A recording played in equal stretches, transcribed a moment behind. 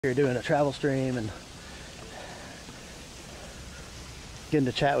Here doing a travel stream and getting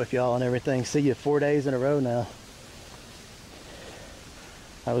to chat with y'all and everything. See you 4 days in a row now.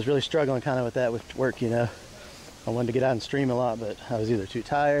 I was really struggling kind of with that with work, you know. I wanted to get out and stream a lot, but I was either too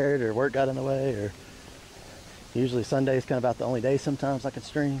tired or work got in the way, or usually Sunday's kind of about the only day sometimes I can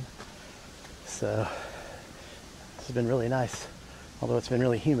stream. So this has been really nice. Although it's been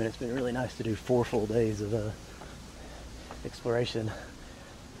really humid, it's been really nice to do 4 full days of exploration.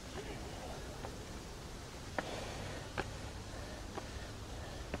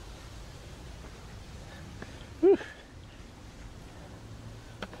 Whew.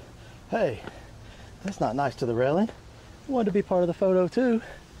 Hey, that's not nice to the railing. I wanted to be part of the photo too.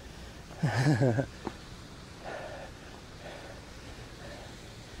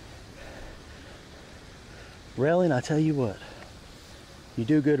 Railing, I tell you what, you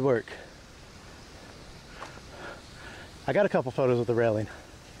do good work. I got a couple photos with the railing.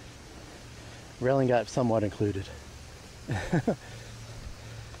 Railing got somewhat included.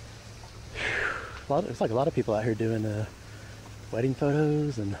 It's like a lot of people out here doing wedding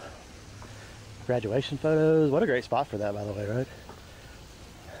photos and graduation photos. What a great spot for that, by the way, right?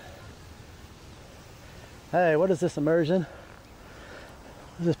 Hey, what is this immersion?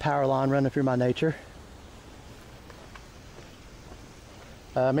 What is this power line running through my nature?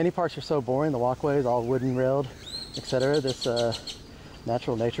 Many parts are so boring. The walkways, all wooden railed, etc. This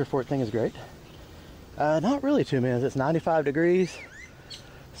natural nature fort thing is great. Not really too many. It's 95 degrees,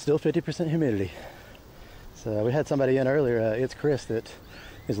 still 50% humidity. So we had somebody in earlier, it's Chris, that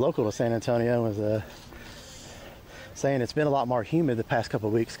is local to San Antonio, and was saying it's been a lot more humid the past couple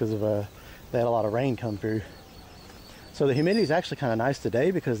of weeks because of they had a lot of rain come through. So the humidity is actually kind of nice today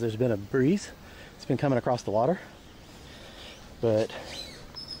because there's been a breeze. It's been coming across the water, but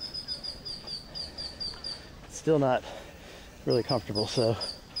it's still not really comfortable. So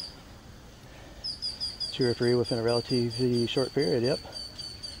 2 or 3 within a relatively short period. Yep.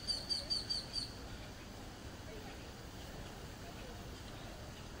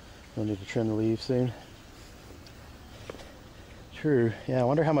 We'll need to trim the leaves soon. True. Yeah, I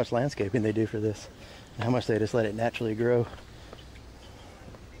wonder how much landscaping they do for this, and how much they just let it naturally grow.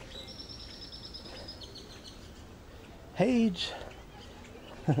 Hage.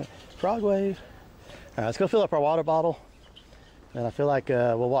 Frog wave. All right, let's go fill up our water bottle. And I feel like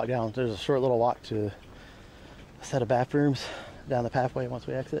we'll walk down. There's a short little walk to a set of bathrooms down the pathway once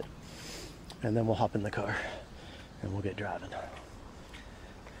we exit. And then we'll hop in the car and we'll get driving.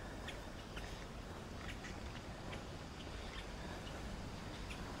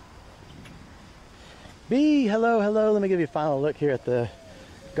 B, hello, hello. Let me give you a final look here at the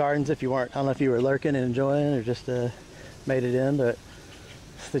gardens if you weren't. I don't know if you were lurking and enjoying or just made it in, but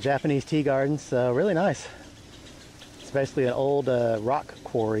it's the Japanese tea gardens. So really nice. It's basically an old rock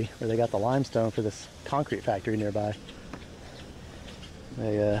quarry where they got the limestone for this concrete factory nearby.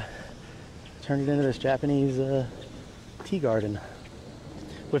 They turned it into this Japanese tea garden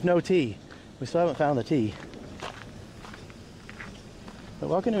with no tea. We still haven't found the tea. But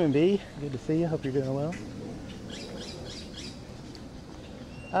welcome to MB. Good to see you. Hope you're doing well.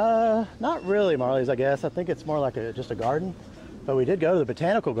 Not really Marley's, I guess. I think it's more like just a garden. But we did go to the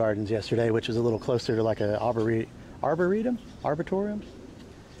botanical gardens yesterday, which is a little closer to like a arboretum.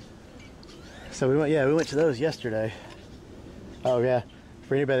 So we went to those yesterday. Oh yeah.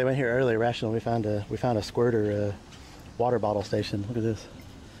 For anybody that went here early, Rational, we found a squirter water bottle station. Look at this.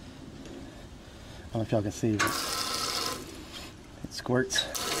 I don't know if y'all can see, but it squirts.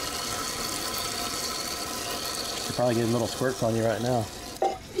 You're probably getting little squirts on you right now.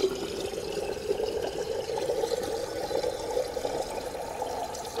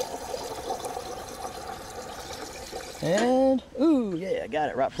 And, ooh, yeah, got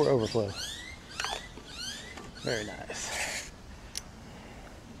it right before overflow. Very nice.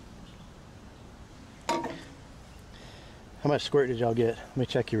 How much squirt did y'all get? Let me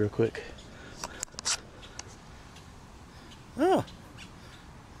check you real quick. Oh,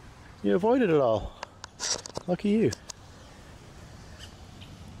 you avoided it all. Lucky you.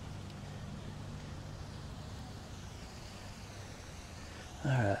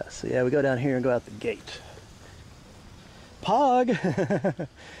 Alright, so yeah, we go down here and go out the gate. Pog!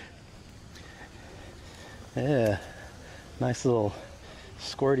 Yeah, nice little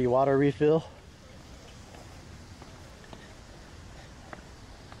squirty water refill.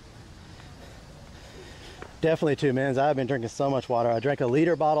 Definitely 2 minutes. I've been drinking so much water. I drank a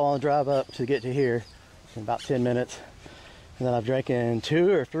liter bottle on the drive up to get to here in about 10 minutes. And then I've drank in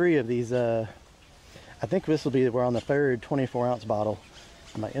 2 or 3 of these, I think this will be, we're on the 3rd 24-ounce bottle,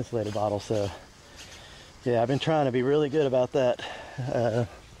 my insulated bottle. So yeah, I've been trying to be really good about that.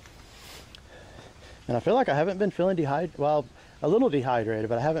 And I feel like I haven't been feeling dehydrated. Well, a little dehydrated,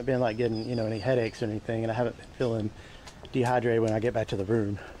 but I haven't been like getting, you know, any headaches or anything. And I haven't been feeling dehydrated when I get back to the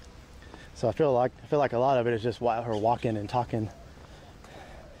room. So I feel like a lot of it is just her walking and talking,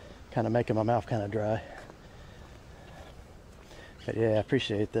 kind of making my mouth kind of dry. But yeah, I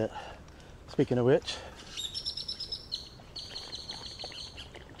appreciate that. Speaking of which,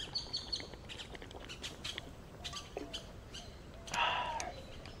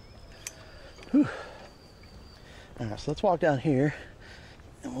 whew. All right, so let's walk down here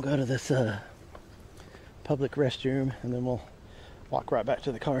and we'll go to this public restroom, and then we'll walk right back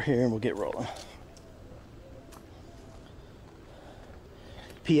to the car here and we'll get rolling.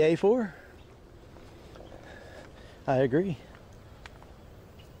 PA4? I agree.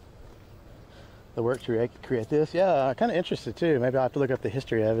 The work to create this? Yeah, I'm kind of interested too. Maybe I'll have to look up the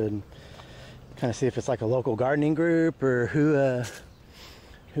history of it and kind of see if it's like a local gardening group or who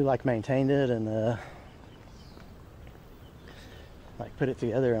like maintained it and like put it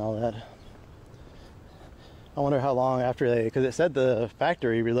together and all that. I wonder how long after they, because it said the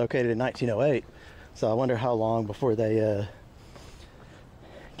factory relocated in 1908, so I wonder how long before they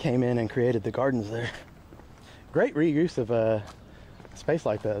came in and created the gardens there. Great reuse of space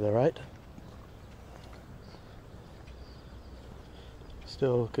like that though, right?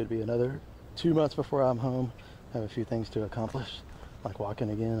 Still could be another 2 months before I'm home. I have a few things to accomplish, like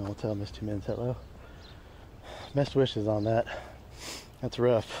walking again, and I'll tell Miss Two Minutes hello. Best wishes on that. That's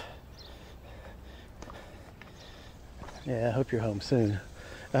rough. Yeah, I hope you're home soon.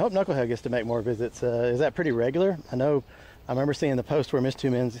 I hope Knucklehead gets to make more visits. Is that pretty regular? I remember seeing the post where Miss Two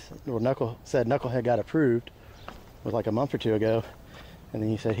Minutes, where said Knucklehead got approved. It was like a month or two ago. And then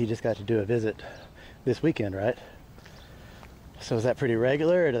he said he just got to do a visit this weekend, right? So is that pretty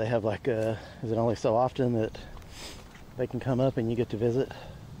regular, or do they have like, is it only so often that they can come up and you get to visit?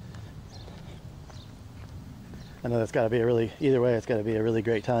 I know that's got to be either way, it's got to be a really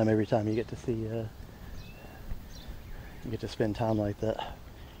great time every time you get to see, you get to spend time like that.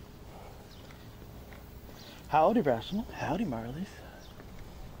 Howdy, Rational. Howdy, Marlies.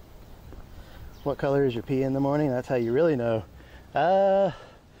 What color is your pee in the morning? That's how you really know.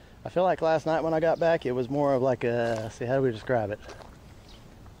 I feel like last night when I got back, it was more of like a, see, how do we describe it?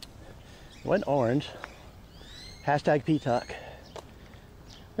 It wasn't orange. Hashtag pee talk.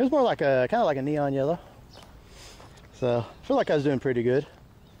 It was more like a, kind of like a neon yellow. So I feel like I was doing pretty good.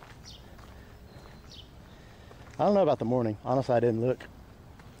 I don't know about the morning. Honestly, I didn't look.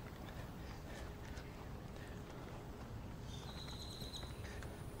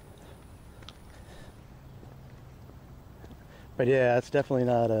 But yeah, it's definitely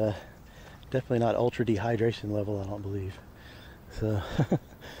not ultra dehydration level, I don't believe. So,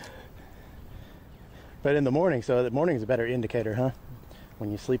 but in the morning, so the morning is a better indicator, huh?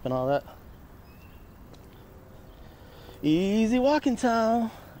 When you sleep and all that. Easy walking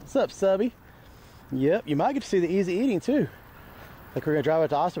time. What's up, subby? Yep, you might get to see the easy eating too. Like we're gonna drive out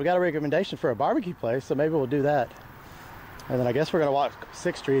to Austin. We got a recommendation for a barbecue place, so maybe we'll do that. And then I guess we're gonna walk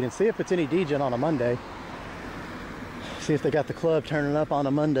 6th Street and see if it's any DJing on a Monday. See if they got the club turning up on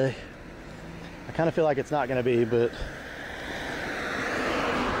a Monday. I kind of feel like it's not gonna be, but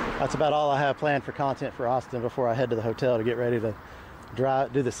that's about all I have planned for content for Austin before I head to the hotel to get ready to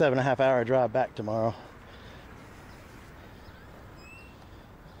do the 7.5 hour drive back tomorrow.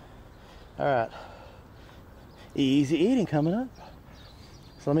 All right, easy eating coming up.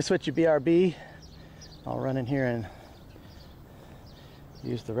 So let me switch you BRB. I'll run in here and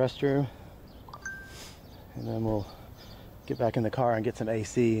use the restroom, and then we'll get back in the car and get some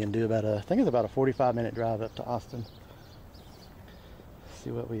AC and do about I think it's about a 45-minute drive up to Austin. See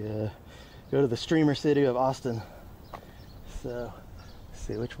what we go to the streamer city of Austin. So let's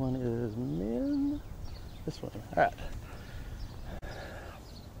see which one is men. This one. All right.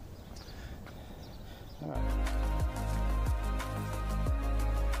 All right.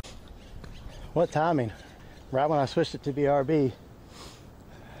 What timing? Right when I switched it to BRB,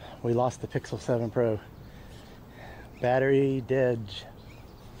 we lost the Pixel 7 Pro. Battery dead.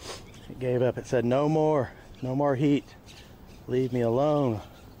 It gave up. It said no more heat. Leave me alone.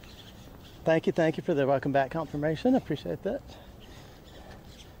 Thank you for the welcome back confirmation. I appreciate that.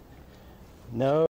 No